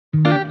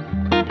Man,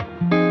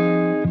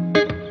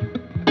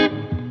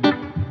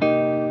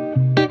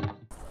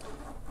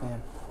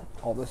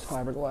 all this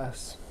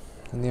fiberglass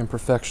and the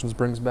imperfections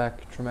brings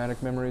back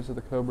traumatic memories of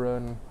the Cobra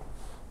and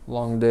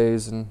long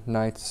days and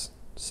nights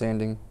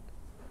sanding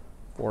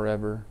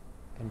forever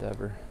and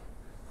ever.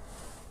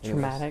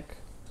 Anyways,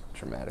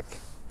 traumatic.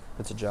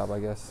 It's a job,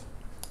 I guess.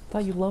 I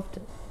thought you loved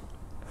it.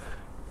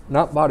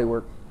 Not body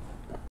work.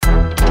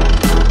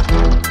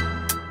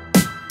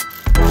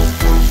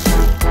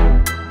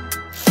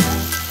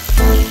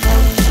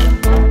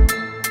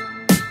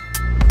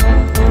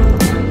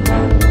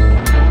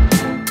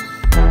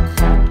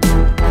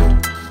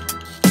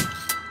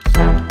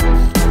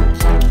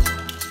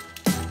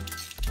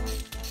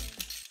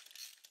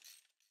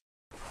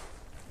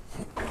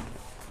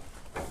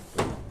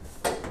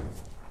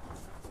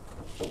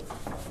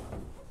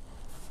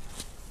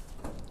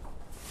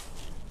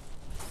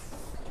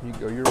 Can you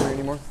go your way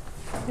anymore?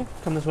 Yeah,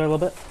 come this way a little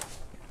bit.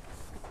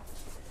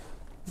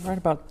 Right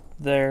about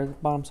there. The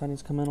bottom side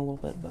needs to come in a little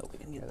bit, but we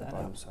can get that the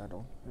bottom out. side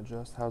will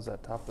adjust. How's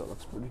that top? That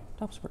looks pretty.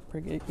 Top's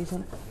pretty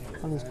decent.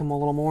 I need to come a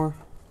little more.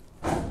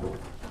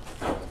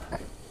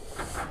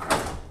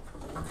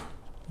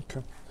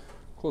 Okay,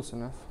 close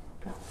enough.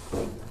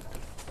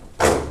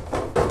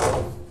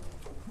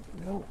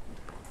 Go.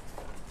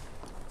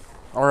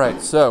 All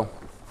right, so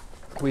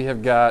we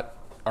have got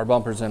our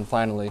bumpers in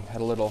finally.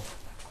 Had a little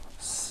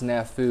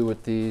snafu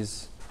with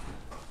these.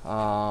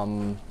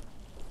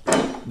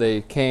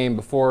 They came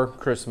before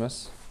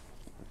Christmas,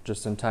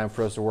 just in time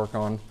for us to work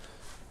on,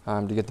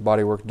 to get the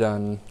body work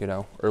done, you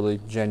know,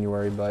 early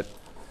January, but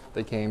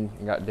they came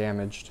and got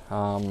damaged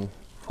on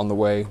the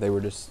way. They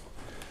were just,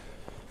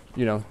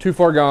 you know, too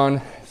far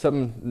gone.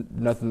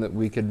 Nothing that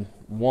we could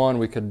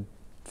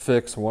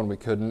fix, one we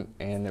couldn't,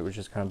 and it was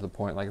just kind of the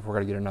point, like if we're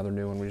gonna get another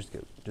new one, we just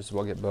as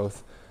well get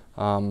both.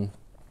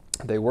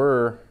 They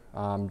were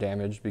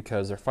damaged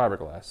because they're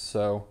fiberglass.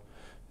 So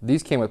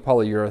these came with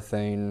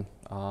polyurethane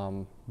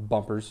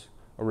bumpers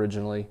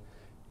originally,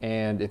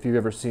 and if you've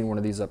ever seen one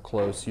of these up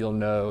close, you'll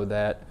know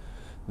that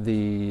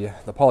the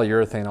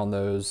polyurethane on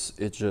those,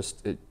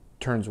 it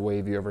turns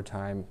wavy over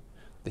time.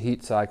 The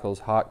heat cycles,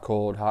 hot,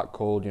 cold,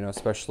 you know,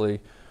 especially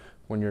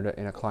when you're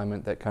in a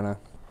climate that kind of,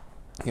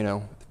 you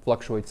know,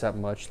 fluctuates that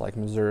much, like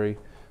Missouri.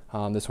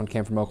 This one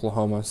came from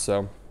Oklahoma,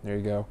 so there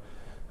you go.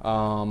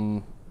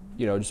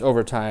 You know, just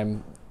over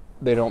time,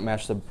 they don't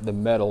match the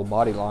metal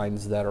body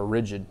lines that are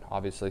rigid,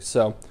 obviously.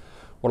 So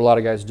what a lot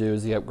of guys do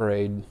is they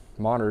upgrade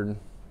modern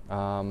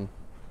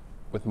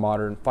with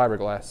modern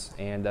fiberglass,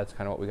 and that's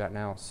kind of what we got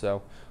now.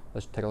 So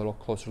let's take a little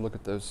closer look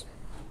at those.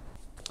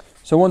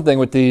 So one thing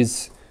with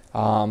these,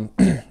 and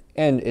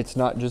it's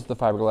not just the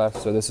fiberglass,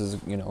 so this is,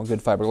 you know, a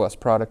good fiberglass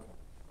product.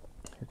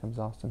 Here comes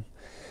Austin.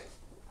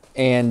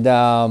 And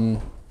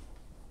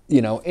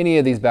you know, any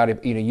of these body,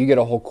 you know, you get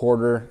a whole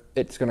quarter,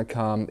 it's gonna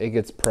come, it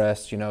gets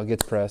pressed, you know, it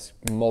gets pressed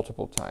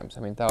multiple times. I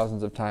mean,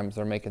 thousands of times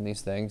they're making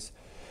these things.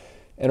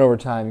 And over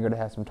time, you're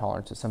gonna have some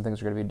tolerances. Some things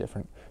are gonna be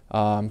different.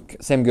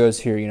 Same goes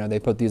here, you know, they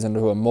put these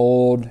into a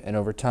mold, and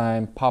over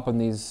time, popping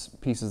these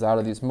pieces out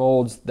of these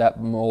molds,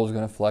 that mold is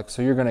gonna flex.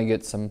 So you're gonna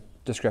get some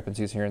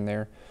discrepancies here and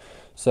there.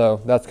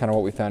 So that's kind of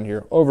what we found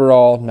here.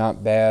 Overall,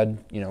 not bad.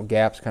 You know,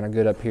 gaps kind of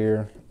good up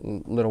here,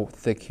 little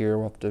thick here.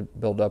 We'll have to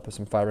build up with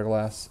some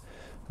fiberglass.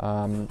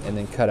 And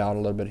then cut out a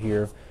little bit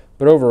here.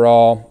 But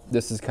overall,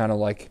 this is kind of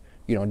like,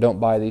 you know, don't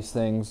buy these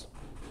things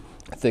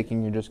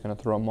thinking you're just going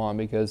to throw them on,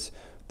 because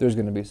there's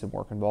going to be some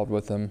work involved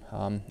with them,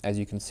 as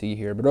you can see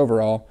here. But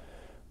overall,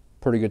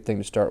 pretty good thing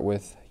to start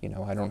with. You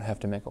know, I don't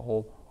have to make a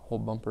whole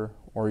bumper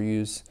or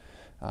use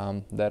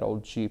that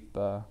old cheap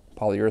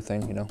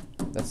polyurethane. You know,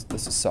 this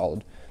is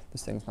solid.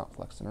 This thing's not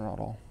flexing at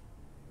all.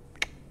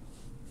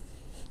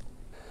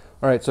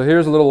 All right, so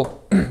here's a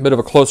little bit of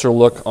a closer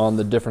look on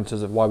the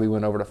differences of why we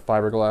went over to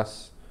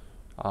fiberglass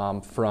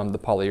from the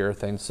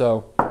polyurethane.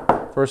 So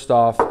first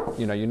off,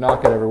 you know, you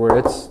knock it everywhere.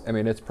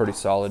 It's pretty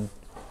solid.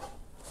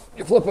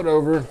 You flip it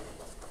over,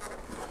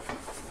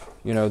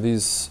 you know,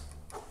 these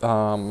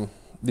kind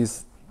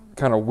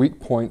of weak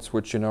points,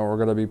 which, you know, are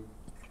gonna be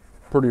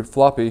pretty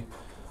floppy,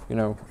 you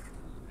know,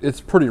 it's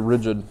pretty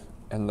rigid.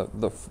 And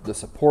the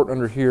support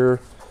under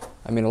here,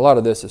 I mean, a lot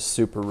of this is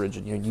super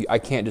rigid. You know, I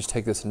can't just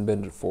take this and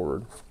bend it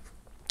forward.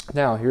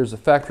 Now, here's the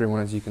factory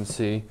one, as you can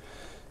see.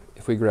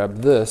 If we grab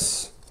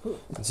this,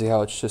 and see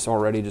how it's just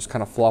already just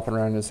kind of flopping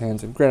around in his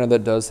hands. And granted,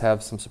 that does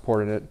have some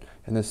support in it,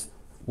 and this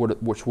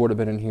which would have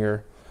been in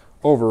here.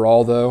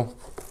 Overall, though,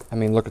 I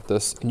mean, look at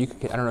this. And I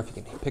don't know if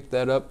you can pick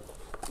that up.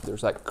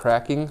 There's like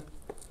cracking.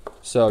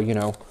 So, you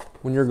know,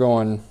 when you're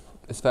going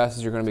as fast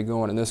as you're going to be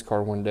going in this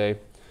car one day,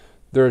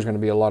 there's going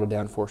to be a lot of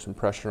downforce and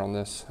pressure on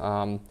this.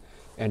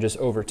 And just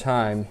over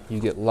time, you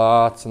get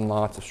lots and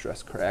lots of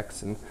stress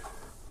cracks. And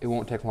it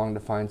won't take long to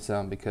find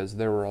some, because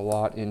there were a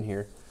lot in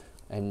here.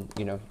 And,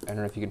 you know, I don't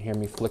know if you can hear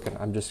me flicking.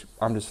 I'm just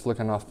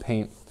flicking off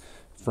paint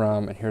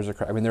from, and here's a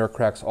crack. I mean, there are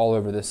cracks all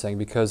over this thing,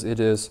 because it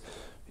is,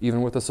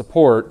 even with the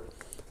support,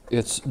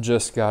 it's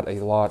just got a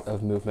lot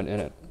of movement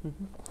in it,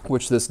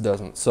 which this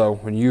doesn't. So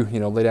when you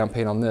know, lay down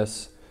paint on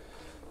this,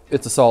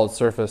 it's a solid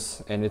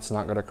surface and it's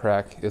not going to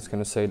crack. It's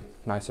going to stay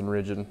nice and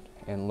rigid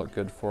and look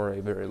good for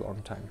a very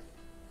long time.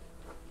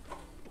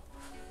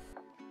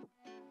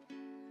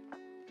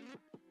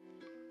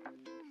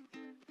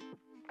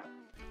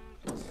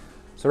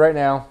 So right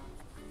now,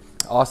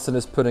 Austin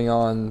is putting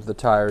on the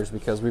tires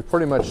because we've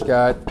pretty much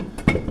got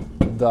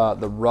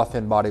the rough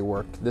in body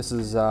work. This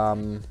is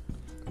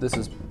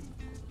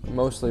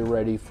mostly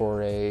ready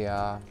for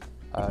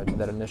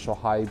that initial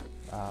high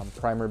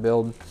primer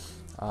build.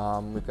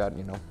 We've got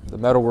the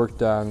metal work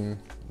done,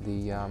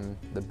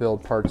 the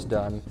build parts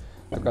done.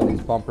 I've got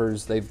these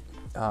bumpers. They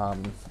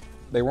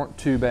weren't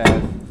too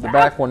bad. The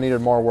back one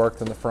needed more work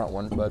than the front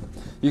one, but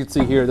you can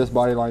see here this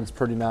body line's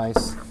pretty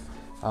nice.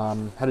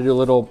 Had to do a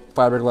little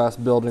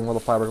fiberglass building, a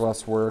little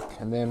fiberglass work,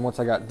 and then once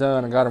I got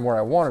done, I got them where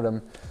I wanted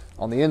them.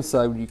 On the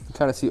inside, you can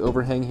kind of see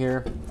overhang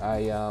here.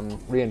 I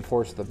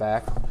reinforced the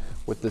back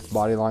with this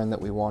body line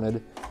that we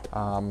wanted.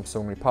 So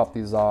when we pop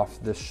these off,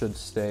 this should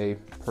stay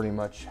pretty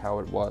much how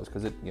it was,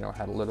 because it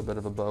had a little bit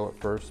of a bow at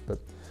first, but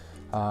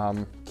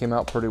came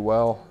out pretty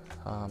well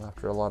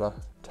after a lot of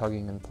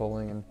tugging and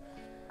pulling, and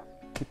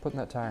keep putting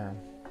that tire on.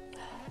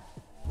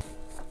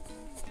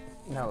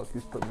 Now let's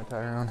keep putting the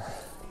tire on.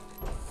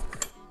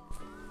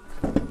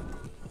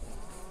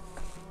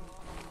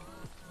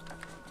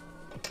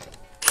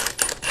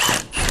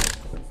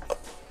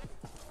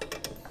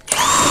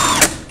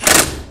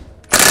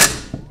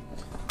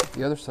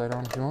 The other side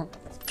on if you want.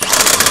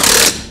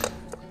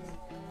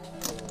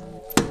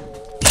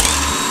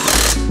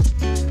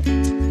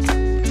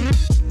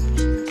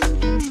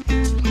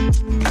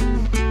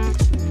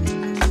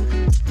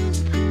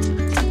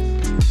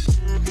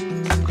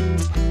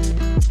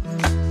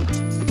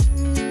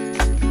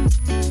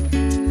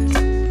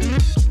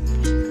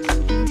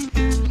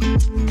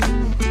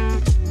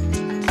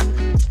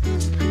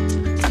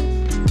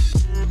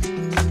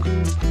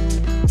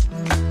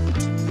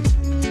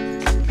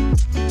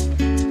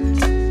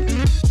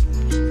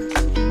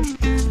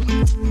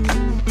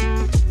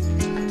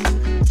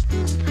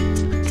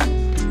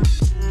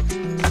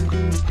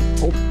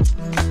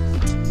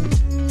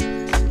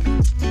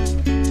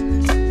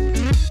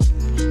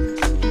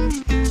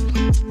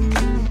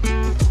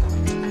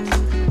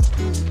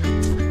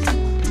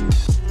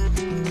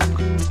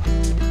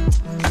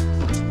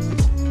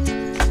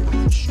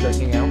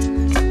 Striking out.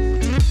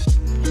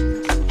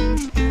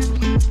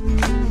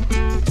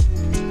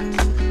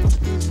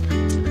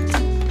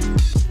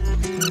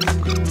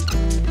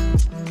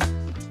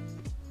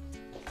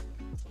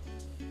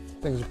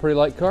 Things are pretty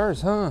like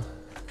cars, huh?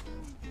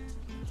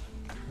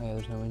 Yeah,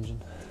 there's no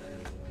engine.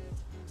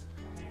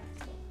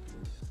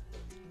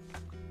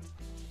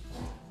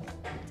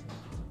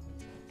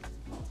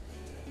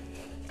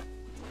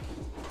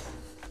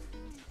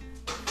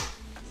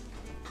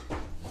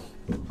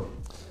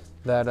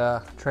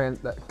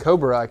 That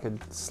Cobra I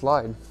could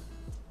slide.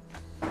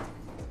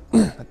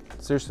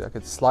 Seriously, I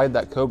could slide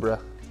that Cobra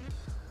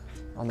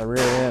on the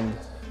rear end.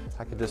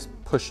 I could just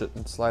push it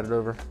and slide it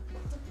over.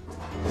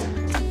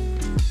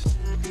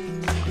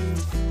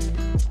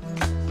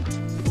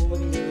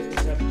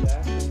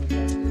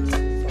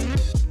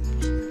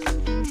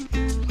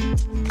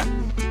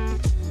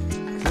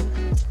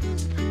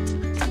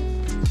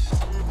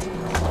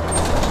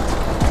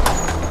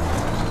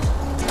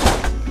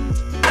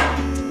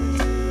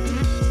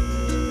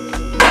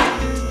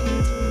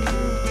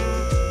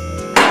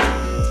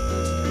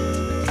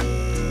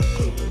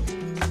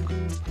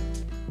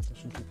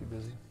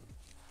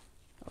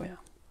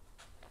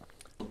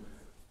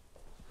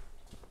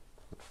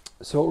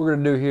 So what we're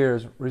going to do here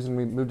is, the reason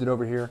we moved it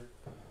over here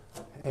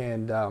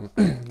and got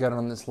it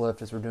on this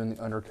lift, is we're doing the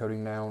undercoating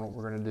now. And what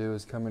we're going to do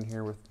is come in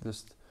here with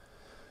just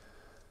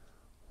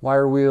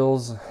wire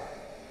wheels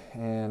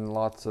and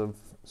lots of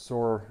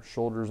sore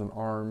shoulders and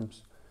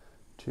arms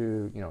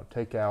to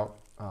take out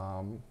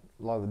a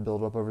lot of the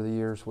buildup over the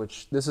years,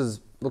 which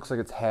looks like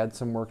it's had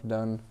some work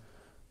done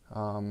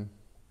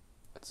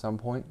at some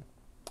point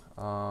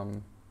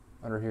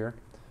under here,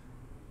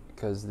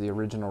 because the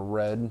original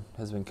red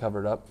has been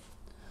covered up.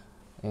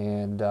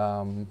 And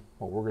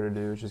what we're going to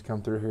do is just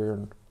come through here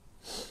and,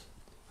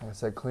 like I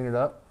said, clean it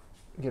up,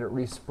 get it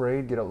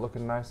resprayed, get it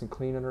looking nice and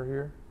clean under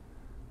here.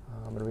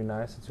 It'll be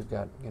nice since we've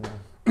got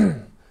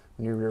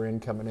new rear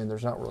end coming in.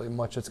 There's not really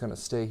much that's going to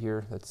stay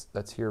here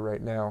that's here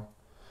right now.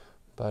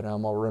 But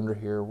while we're under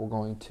here, we're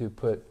going to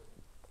put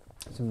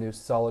some new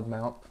solid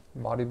mount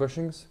body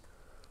bushings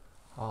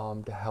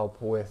to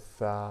help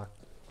with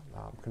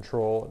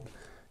control.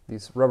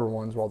 These rubber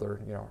ones, while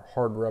they're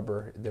hard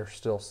rubber, they're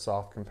still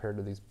soft compared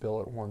to these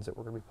billet ones that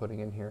we're going to be putting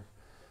in here,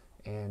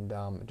 and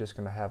just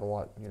going to have a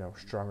lot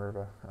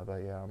stronger of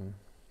a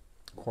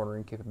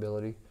cornering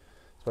capability,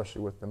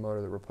 especially with the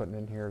motor that we're putting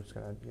in here. It's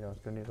going to it's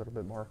going to need a little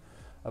bit more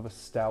of a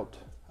stout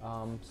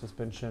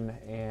suspension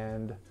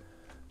and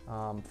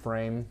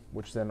frame,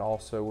 which then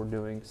also we're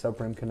doing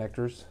subframe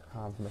connectors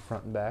from the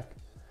front and back.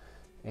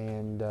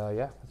 And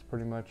yeah, that's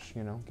pretty much,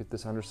 get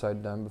this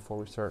underside done before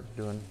we start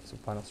doing some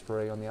final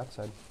spray on the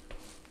outside.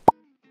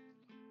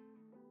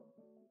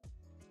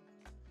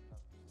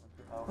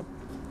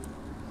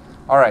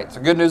 All right,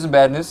 so good news and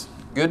bad news.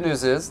 Good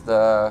news is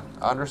the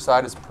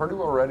underside is pretty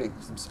well ready.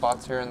 Some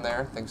spots here and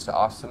there, thanks to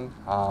Austin.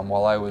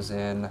 While I was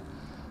in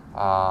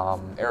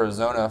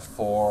Arizona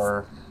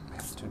for, man,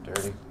 it's too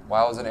dirty.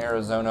 While I was in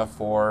Arizona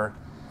for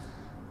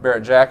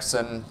Barrett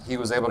Jackson, he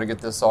was able to get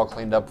this all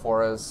cleaned up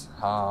for us.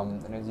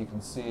 And as you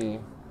can see,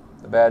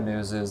 the bad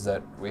news is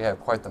that we have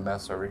quite the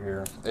mess over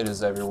here. It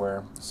is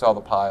everywhere. You saw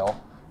the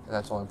pile, and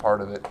that's only part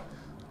of it.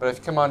 But if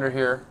you come under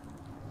here,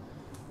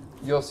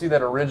 you'll see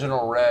that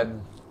original red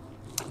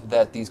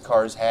that these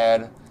cars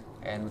had,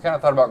 and we kind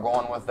of thought about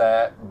going with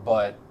that,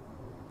 but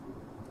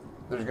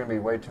there's going to be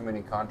way too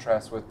many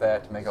contrasts with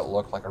that to make it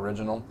look like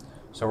original.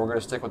 So we're going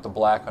to stick with the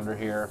black under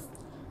here.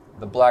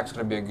 The black's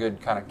going to be a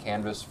good kind of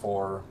canvas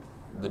for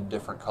the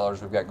different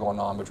colors we've got going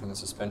on between the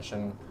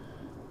suspension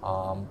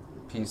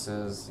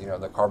pieces. You know,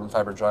 the carbon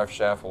fiber drive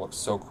shaft will look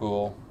so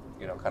cool,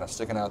 you know, kind of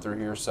sticking out through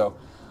here. So,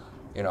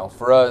 you know,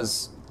 for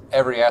us,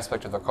 every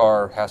aspect of the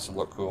car has to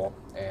look cool,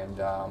 and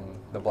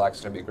the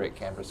black's going to be a great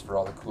canvas for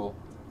all the cool,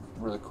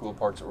 really cool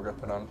parts that we're going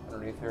to put on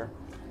underneath here.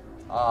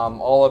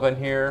 All up in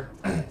here,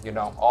 you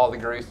know, all the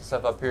grease and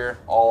stuff up here,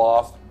 all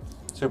off,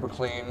 super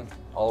clean,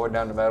 all the way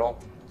down to metal.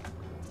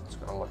 It's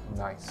going to look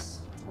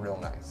nice, real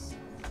nice.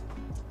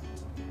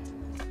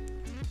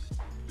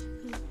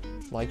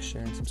 Like,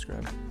 share, and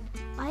subscribe.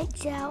 Like,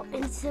 share,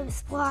 and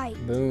subscribe.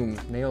 Boom,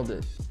 nailed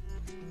it.